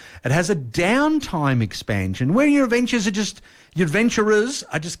table. It has a downtime expansion where your adventurers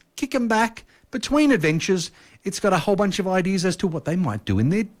are just kicking back between adventures. It's got a whole bunch of ideas as to what they might do in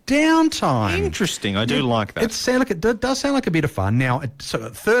their downtime. Interesting. I do like that. It does sound like a bit of fun. Now, so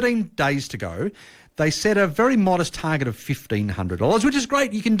 13 days to go. They set a very modest target of $1,500, which is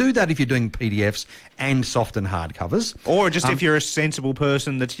great. You can do that if you're doing PDFs and soft and hard covers. Or just if you're a sensible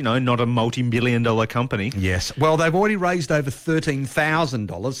person that's, not a multi-million-dollar company. Yes. Well, they've already raised over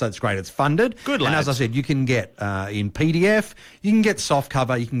 $13,000, so that's great. It's funded. Good, lads. And as I said, you can get in PDF, you can get soft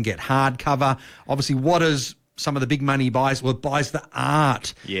cover, you can get hard cover. Obviously, what does some of the big money buys? Well, it buys the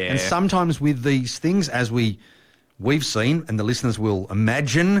art. Yeah. And sometimes with these things, as we've seen, and the listeners will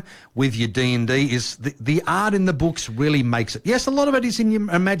imagine with your D&D, is the art in the books really makes it. Yes, a lot of it is in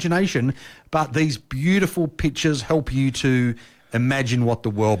your imagination, but these beautiful pictures help you to imagine what the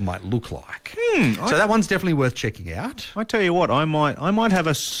world might look like. So that one's definitely worth checking out. I tell you what, I might have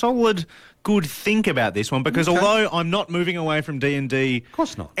a solid good think about this one, because although I'm not moving away from D&D, Of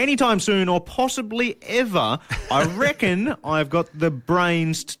course not. anytime soon or possibly ever, I reckon I've got the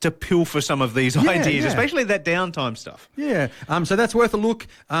brains to pilfer some of these ideas, especially that downtime stuff. Yeah, so that's worth a look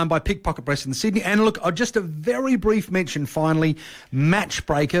by Pickpocket Press in Sydney. And look, just a very brief mention finally,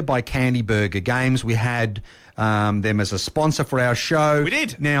 Matchbreaker by Candy Burger Games. We had them as a sponsor for our show. We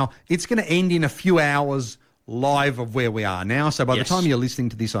did. Now, it's going to end in a few hours live of where we are now. So by the time you're listening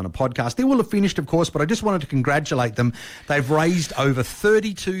to this on a podcast, they will have finished, of course, but I just wanted to congratulate them. They've raised over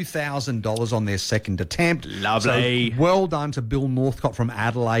 $32,000 on their second attempt. Lovely. So well done to Bill Northcott from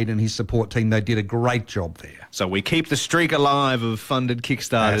Adelaide and his support team. They did a great job there. So we keep the streak alive of funded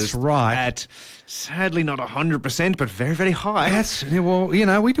Kickstarters. That's right. At, sadly, not 100%, but very, very high. Well,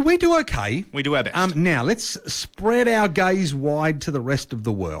 we do okay. We do our best. Now, let's spread our gaze wide to the rest of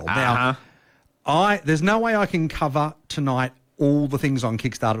the world. Now, there's no way I can cover tonight all the things on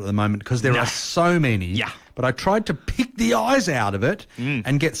Kickstarter at the moment because there are so many. Yeah. But I tried to pick the eyes out of it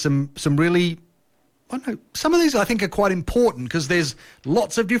and get some really, I don't know, some of these I think are quite important because there's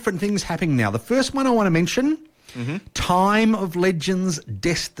lots of different things happening now. The first one I want to mention, Time of Legends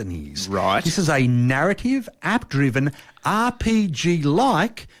Destinies. Right. This is a narrative, app-driven,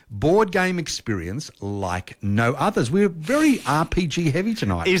 RPG-like board game experience like no others. We're very RPG-heavy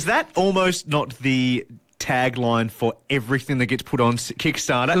tonight. Is that almost not the tagline for everything that gets put on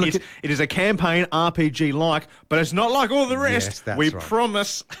Kickstarter? Look, it is a campaign RPG-like, but it's not like all the rest. Yes, that's we right.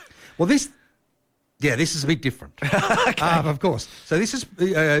 promise. Well, this is a bit different. Of course. So this is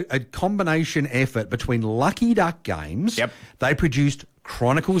a combination effort between Lucky Duck Games. Yep. They produced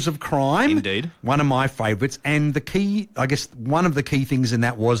Chronicles of Crime. Indeed. One of my favourites. And one of the key things in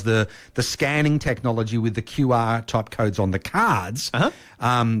that was the scanning technology with the QR type codes on the cards.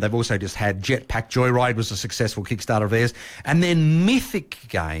 They've also just had Jetpack Joyride was a successful Kickstarter of theirs. And then Mythic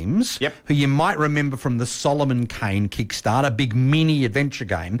Games, who you might remember from the Solomon Kane Kickstarter, big mini adventure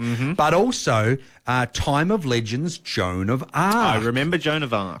game, but also Time of Legends Joan of Arc. I remember Joan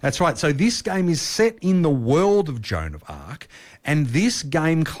of Arc. That's right. So this game is set in the world of Joan of Arc, and this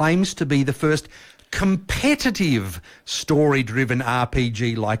game claims to be the first competitive story-driven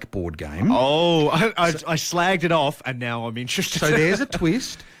RPG-like board game. Oh, I slagged it off, and now I'm interested. So there's a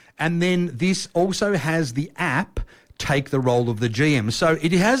twist, and then this also has the app take the role of the GM. So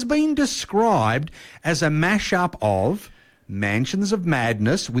it has been described as a mashup of Mansions of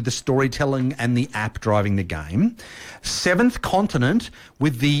Madness with the storytelling and the app driving the game. Seventh Continent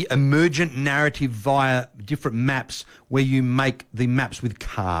with the emergent narrative via different maps where you make the maps with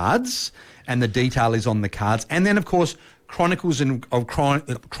cards and the detail is on the cards. And then, of course, Chronicles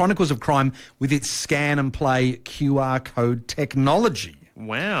of Crime with its scan and play QR code technology.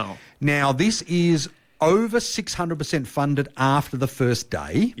 Wow. Now, this is over 600% funded after the first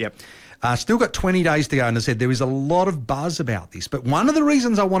day. Yep. Still got 20 days to go, and I said there is a lot of buzz about this. But one of the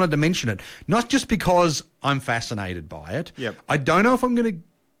reasons I wanted to mention it, not just because I'm fascinated by it, Yep. I don't know if I'm going to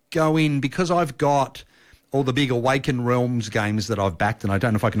go in because I've got all the big Awaken Realms games that I've backed, and I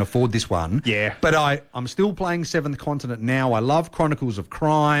don't know if I can afford this one. Yeah. But I'm still playing Seventh Continent now. I love Chronicles of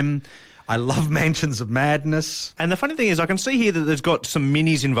Crime. I love Mansions of Madness. And the funny thing is, I can see here that there's got some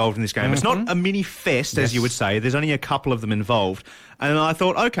minis involved in this game. It's not a mini fest, as you would say. There's only a couple of them involved. And I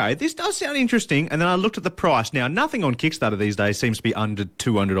thought, okay, this does sound interesting. And then I looked at the price. Now, nothing on Kickstarter these days seems to be under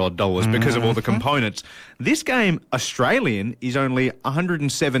 $200 because of all the components. This game, Australian, is only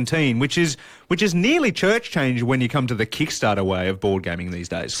 117, which is nearly church change when you come to the Kickstarter way of board gaming these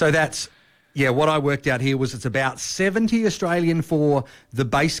days. So that's... Yeah, what I worked out here was it's about 70 Australian for the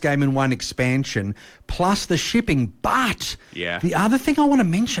base game and one expansion, plus the shipping. But the other thing I want to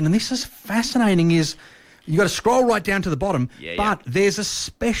mention, and this is fascinating, is you got to scroll right down to the bottom, but there's a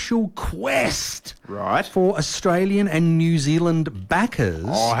special quest for Australian and New Zealand backers.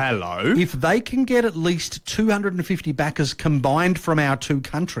 Oh, hello. If they can get at least 250 backers combined from our two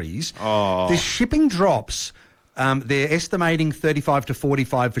countries, the shipping drops... they're estimating 35 to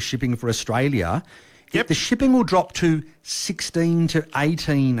 45 for shipping for Australia. Yep. The shipping will drop to 16 to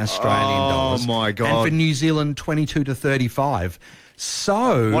 18 Australian dollars. Oh, my God. And for New Zealand, 22 to 35.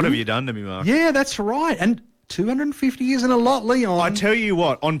 So... What have you done to me, Mark? Yeah, that's right. And 250 isn't a lot, Leon. I tell you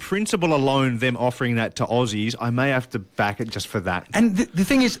what, on principle alone, them offering that to Aussies, I may have to back it just for that. And the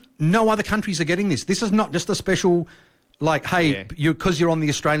thing is, no other countries are getting this. This is not just a special, like, hey, because you're on the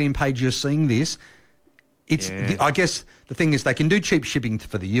Australian page, you're seeing this. I guess the thing is they can do cheap shipping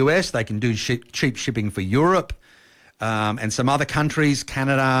for the US, they can do cheap shipping for Europe and some other countries,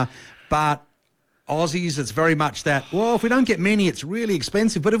 Canada, but Aussies, it's very much that, well, if we don't get many, it's really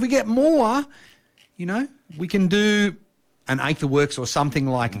expensive, but if we get more, you know, we can do an eighth of works or something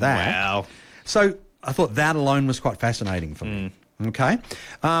like that. Wow. So I thought that alone was quite fascinating for me. Okay.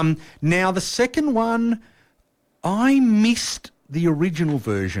 Now, the second one, I missed the original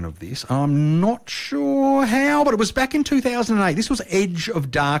version of this. I'm not sure how, but it was back in 2008. This was Edge of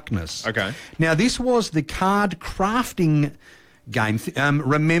Darkness. Okay. Now, this was the card crafting game.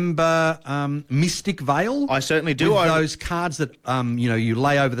 Remember Mystic Veil? I certainly do. With those cards that, you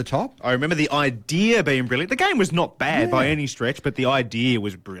lay over the top? I remember the idea being brilliant. The game was not bad by any stretch, but the idea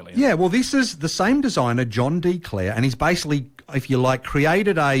was brilliant. Yeah, well, this is the same designer, John D. Clare, and he's basically, if you like,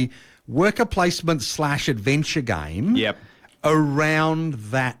 created a worker placement / adventure game. Yep. Around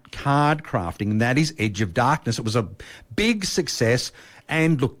that card crafting, and that is Edge of Darkness. It was a big success,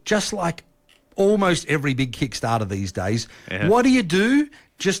 and look, just like almost every big Kickstarter these days, what do you do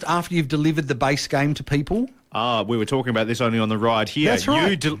just after you've delivered the base game to people? We were talking about this only on the ride here. That's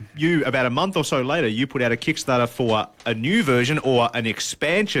right. You about a month or so later, you put out a Kickstarter for a new version or an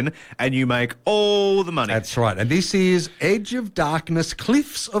expansion, and you make all the money. That's right. And this is Edge of Darkness,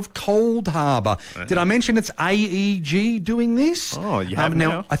 Cliffs of Cold Harbour. Did I mention it's AEG doing this? Oh, you have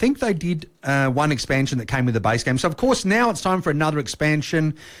now. I think they did one expansion that came with the base game. So, of course, now it's time for another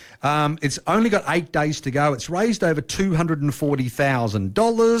expansion. It's only got 8 days to go. It's raised over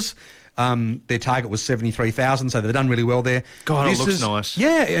 $240,000. Their target was 73,000, so they've done really well there. God, it looks nice.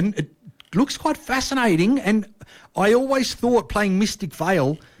 Yeah, and it looks quite fascinating. And I always thought playing Mystic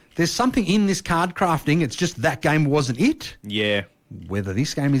Veil, there's something in this card crafting. It's just that game wasn't it. Yeah. Whether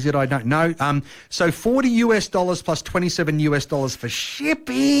this game is it, I don't know. So $40 plus $27 for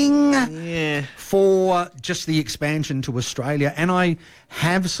shipping. Yeah. For just the expansion to Australia. And I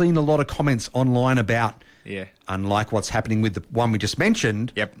have seen a lot of comments online about, unlike what's happening with the one we just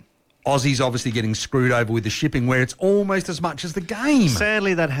mentioned. Yep. Aussies obviously getting screwed over with the shipping where it's almost as much as the game.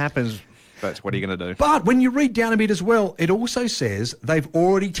 Sadly, that happens. But what are you going to do? But when you read down a bit as well, it also says they've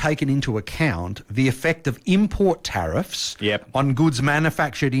already taken into account the effect of import tariffs on goods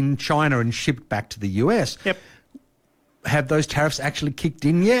manufactured in China and shipped back to the US. Yep. Have those tariffs actually kicked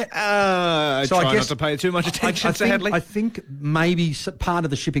in yet? I try not to pay too much attention, sadly. I think maybe part of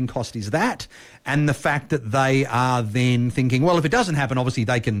the shipping cost is that, and the fact that they are then thinking, well, if it doesn't happen, obviously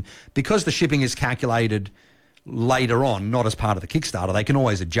they can, because the shipping is calculated later on, not as part of the Kickstarter, they can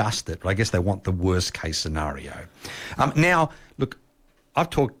always adjust it. But I guess they want the worst case scenario. Now, look,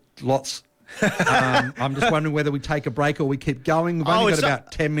 I've talked lots. I'm just wondering whether we take a break or we keep going. We've only got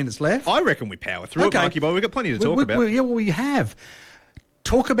about 10 minutes left. I reckon we power through it, Marky Boy. We've got plenty to talk about. We have.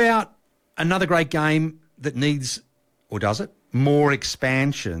 Talk about another great game that needs, or does it, more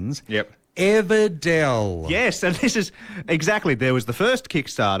expansions. Yep. Everdell. Yes, and this is exactly, there was the first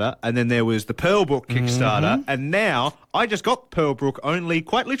Kickstarter, and then there was the Pearlbrook Kickstarter, and now I just got Pearlbrook only,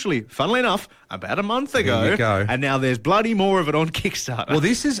 quite literally, funnily enough, about a month ago. There you go. And now there's bloody more of it on Kickstarter. Well,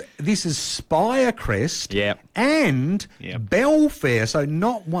 this is Spirecrest Yep. and Yep. Belfair. So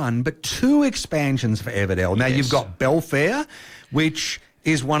not one, but two expansions for Everdell. Now, Yes. you've got Belfair, which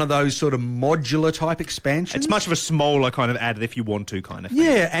is one of those sort of modular type expansions. It's much of a smaller kind of add if you want to kind of thing.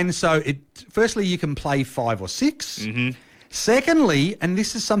 Yeah, and so firstly, you can play 5 or 6. Secondly, and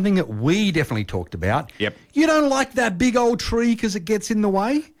this is something that we definitely talked about, Yep. you don't like that big old tree because it gets in the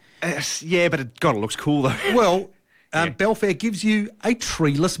way? Yeah, but it looks cool though. Well, Belfair gives you a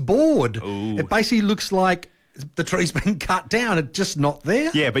treeless board. Ooh. It basically looks like the tree's been cut down. It's just not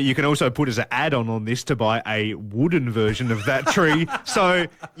there. Yeah, but you can also put as an add-on on this to buy a wooden version of that tree. So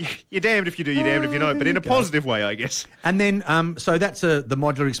you're damned if you do, you're damned if you don't, but in a positive way, I guess. And then, so that's the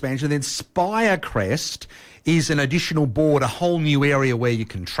modular expansion. Then Spirecrest is an additional board, a whole new area where you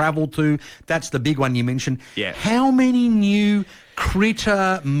can travel to. That's the big one you mentioned. Yeah. How many new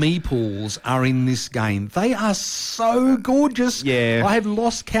critter meeples are in this game? They are so gorgeous. Yeah. I have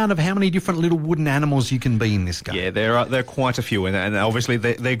lost count of how many different little wooden animals you can be in this game. Yeah, there are quite a few, and obviously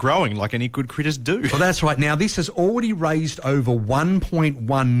they're growing like any good critters do. Well, that's right. Now, this has already raised over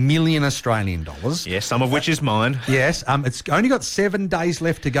 1.1 million Australian dollars. Yeah, some of which is mine. Yes, it's only got 7 days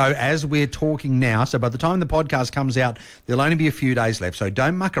left to go as we're talking now. So by the time the podcast comes out, there'll only be a few days left. So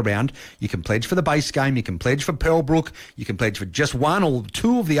don't muck around. You can pledge for the base game. You can pledge for Pearlbrook. You can pledge for just one or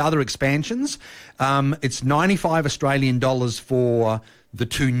two of the other expansions. It's 95 Australian dollars for the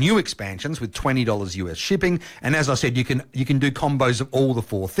two new expansions with $20 US shipping. And as I said, you can do combos of all the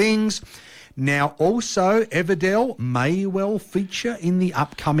 4 things. Now, also, Everdell may well feature in the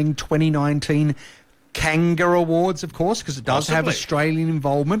upcoming 2019 Kanga Awards, of course, because it does have Possibly. Australian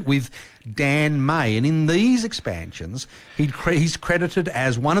involvement with Dan May. And in these expansions, he's credited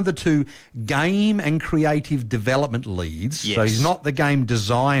as one of the 2 game and creative development leads. Yes. So he's not the game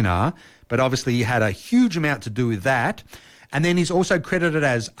designer, but obviously he had a huge amount to do with that. And then he's also credited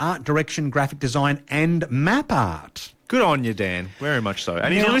as art direction, graphic design, and map art. Good on you, Dan. Very much so.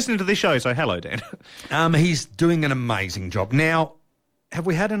 And he's Now- listening to this show, so hello, Dan. He's doing an amazing job. Now, have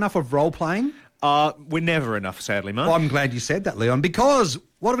we had enough of role-playing? We're never enough, sadly, Mark. Well, I'm glad you said that, Leon, because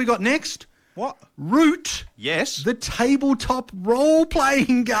what have we got next? What? Root, Yes. the tabletop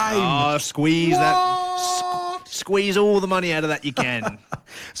role-playing game. Oh, squeeze that. Squeeze all the money out of that you can.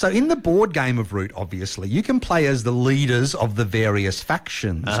 So in the board game of Root, obviously, you can play as the leaders of the various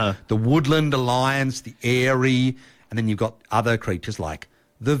factions. The Woodland Alliance, the Airy, and then you've got other creatures like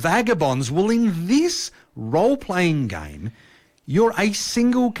the Vagabonds. Well, in this role-playing game, you're a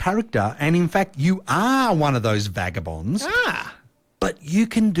single character, and in fact, you are one of those vagabonds. But you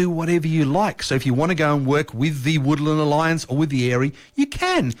can do whatever you like. So if you want to go and work with the Woodland Alliance or with the Airy, you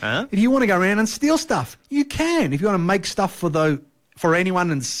can. If you want to go around and steal stuff, you can. If you want to make stuff for anyone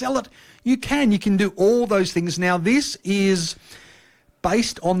and sell it, you can. You can do all those things. Now, this is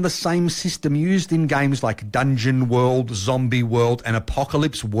based on the same system used in games like Dungeon World, Zombie World, and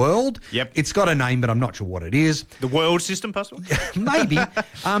Apocalypse World. Yep. It's got a name, but I'm not sure what it is. The world system, possibly? Maybe.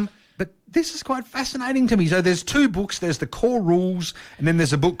 But this is quite fascinating to me. So there's 2 books. There's the core rules, and then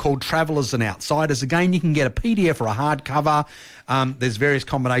there's a book called Travellers and Outsiders. Again, you can get a PDF or a hardcover. There's various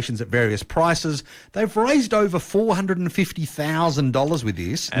combinations at various prices. They've raised over $450,000 with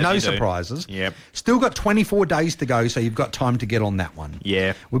this. As no you do. surprises. Yep. Still got 24 days to go, so you've got time to get on that one.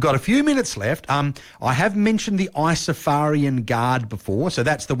 Yeah. We've got a few minutes left. I have mentioned the Isafarian Guard before, so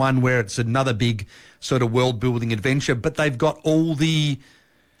that's the one where it's another big sort of world-building adventure, but they've got all the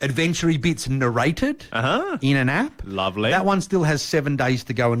adventure-y bits narrated in an app. Lovely. That one still has 7 days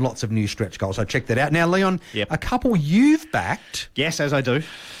to go and lots of new stretch goals, so check that out. Now, Leon, Yep. a couple you've backed. Yes, as I do.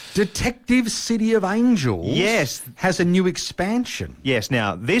 Detective City of Angels Yes. has a new expansion. Yes,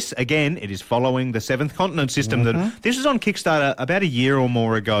 now this, again, it is following the Seventh Continent system. That this was on Kickstarter about a year or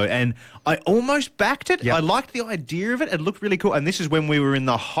more ago, and I almost backed it. Yep. I liked the idea of it. It looked really cool, and this is when we were in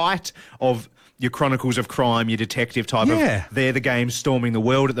the height of your Chronicles of Crime, your detective type Yeah. of, they're the games storming the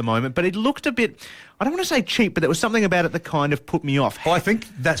world at the moment, but it looked a bit, I don't want to say cheap, but there was something about it that kind of put me off. I think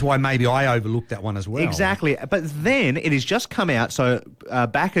that's why maybe I overlooked that one as well. Exactly. But then it has just come out, so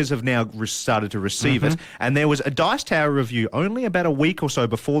backers have now started to receive it, and there was a Dice Tower review only about a week or so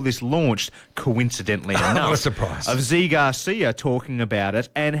before this launched, coincidentally enough. What a surprise. Of Z Garcia talking about it,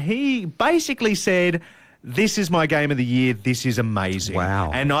 and he basically said, this is my game of the year, this is amazing. Wow.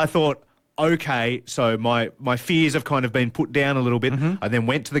 And I thought, okay, so my fears have kind of been put down a little bit. I then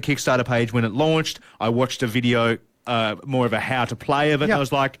went to the Kickstarter page when it launched. I watched a video, more of a how to play of it. And Yep. I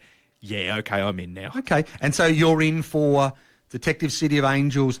was like, Yeah, okay, I'm in now. Okay, and so you're in for Detective City of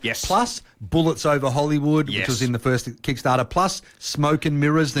Angels, Yes. plus Bullets Over Hollywood, which Yes. was in the first Kickstarter, plus Smoke and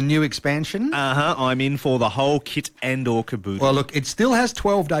Mirrors, the new expansion. I'm in for the whole kit and or caboodle. Well, look, it still has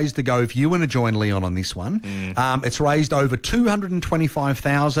 12 days to go if you want to join Leon on this one. It's raised over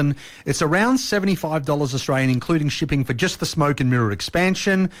 $225,000. It's around $75 Australian, including shipping for just the Smoke and Mirror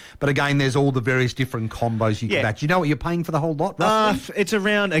expansion. But again, there's all the various different combos you can Yeah. back. Do you know what you're paying for the whole lot, roughly? It's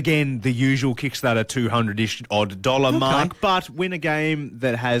around, again, the usual Kickstarter $200-ish odd dollar mark, but win a game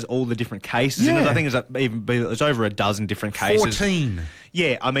that has all the different cases in it. Yeah. I think it's over a dozen different cases. 14.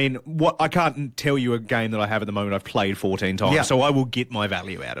 Yeah, I mean, I can't tell you a game that I have at the moment I've played 14 times, Yeah. so I will get my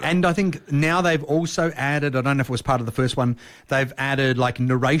value out of it. And I think now they've also added, I don't know if it was part of the first one, they've added like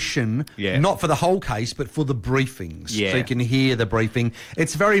narration, Yeah. not for the whole case, but for the briefings. Yeah. So you can hear the briefing.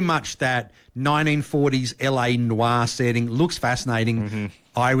 It's very much that 1940s LA noir setting. Looks fascinating.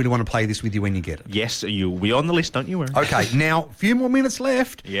 I really want to play this with you when you get it. Yes, you'll be on the list, don't you worry. Okay, now a few more minutes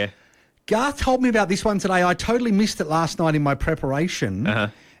left. Yeah. Garth told me about this one today. I totally missed it last night in my preparation.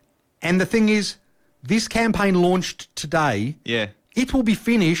 And the thing is, this campaign launched today. Yeah. It will be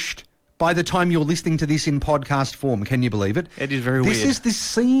finished by the time you're listening to this in podcast form. Can you believe it? It is very This weird. is the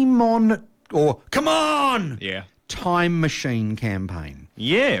Simon, or come on, Yeah. Time Machine campaign.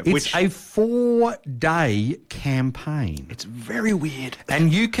 Yeah, It's which a 4-day campaign. it's very weird.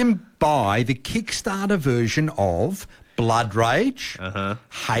 And you can buy the Kickstarter version of Blood Rage,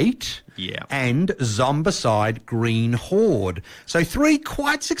 Hate, Yeah. and Zombicide Green Horde. So 3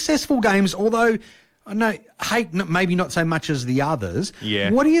 quite successful games, although I know Hate maybe not so much as the others. Yeah.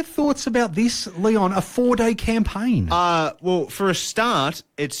 What are your thoughts about this, Leon? A 4-day campaign? Well, for a start,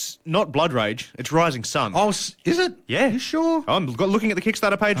 it's not Blood Rage, it's Rising Sun. Oh, is it? Yeah. You sure? I'm looking at the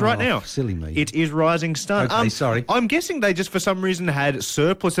Kickstarter page right now. silly me. It is Rising Sun. Okay, sorry. I'm guessing they just, for some reason, had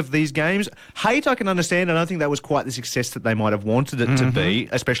surplus of these games. Hate, I can understand. I don't think that was quite the success that they might have wanted it to be,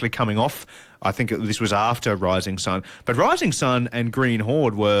 especially coming off. I think this was after Rising Sun. But Rising Sun and Green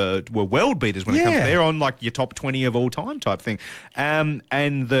Horde were world beaters when it comes. Yeah. They're on like your top 20 of all time type thing. And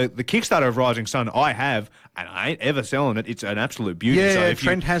the Kickstarter of Rising Sun, I have, and I ain't ever selling it. It's an absolute beauty. Yeah, so if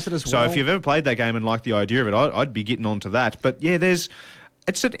Trent has it as So well. if you've ever played that game and liked the idea of it, I'd be getting onto that. But yeah,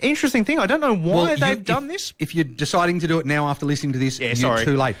 it's an interesting thing. I don't know why they've done this. If you're deciding to do it now after listening to this, Yeah, you're sorry.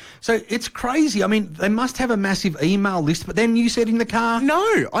 too late. So it's crazy. I mean, they must have a massive email list, but then you said in the car...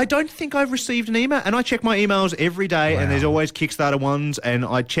 No, I don't think I've received an email. And I check my emails every day, and there's always Kickstarter ones, and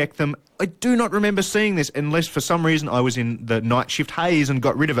I check them. I do not remember seeing this unless for some reason I was in the night shift haze and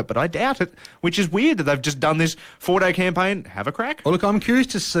got rid of it, but I doubt it, which is weird that they've just done this 4-day campaign. Have a crack. Well, look, I'm curious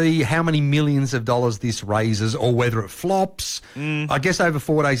to see how many millions of dollars this raises or whether it flops. I guess over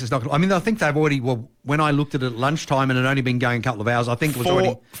 4 days it's not going to... I mean, I think they've already... Well, when I looked at it at lunchtime and it had only been going a couple of hours, I think it was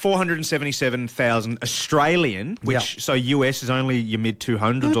already... 477,000 Australian, which, Yeah. so US is only your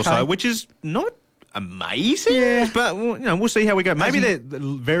mid-200s or Okay. so, which is not amazing, Yeah. but we'll see how we go. Maybe they're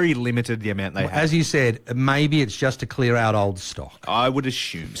very limited, the amount they have. As you said, maybe it's just to clear out old stock. I would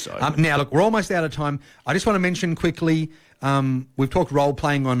assume so. Now, look, we're almost out of time. I just want to mention quickly, we've talked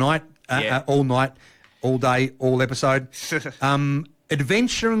role-playing all night, all night, all day, all episode.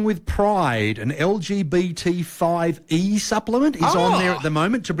 Adventuring with Pride, an LGBT5E supplement, is on there at the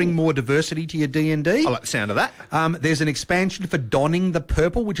moment to bring more diversity to your D&D. I like the sound of that. There's an expansion for Donning the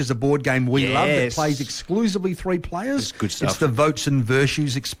Purple, which is a board game we love that Yes. plays exclusively 3 players. It's good stuff. It's the Votes and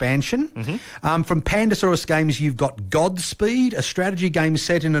Virtues expansion. From Pandasaurus Games, you've got Godspeed, a strategy game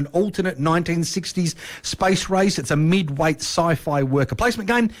set in an alternate 1960s space race. It's a mid-weight sci-fi worker placement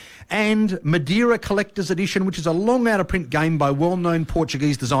game. And Madeira Collector's Edition, which is a long out-of-print game by well-known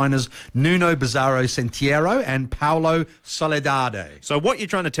Portuguese designers Nuno Bizarro Sentiero and Paulo Soledade. So what you're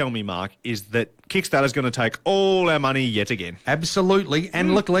trying to tell me, Mark, is that Kickstarter's going to take all our money yet again. Absolutely.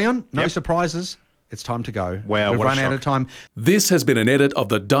 And look, Leon, no Yep. surprises. It's time to go. Wow, We've what a run out shock. of time. This has been an edit of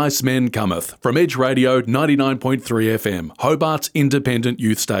The Dice Men Cometh from Edge Radio 99.3 FM, Hobart's independent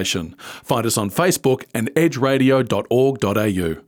youth station. Find us on Facebook and edgeradio.org.au.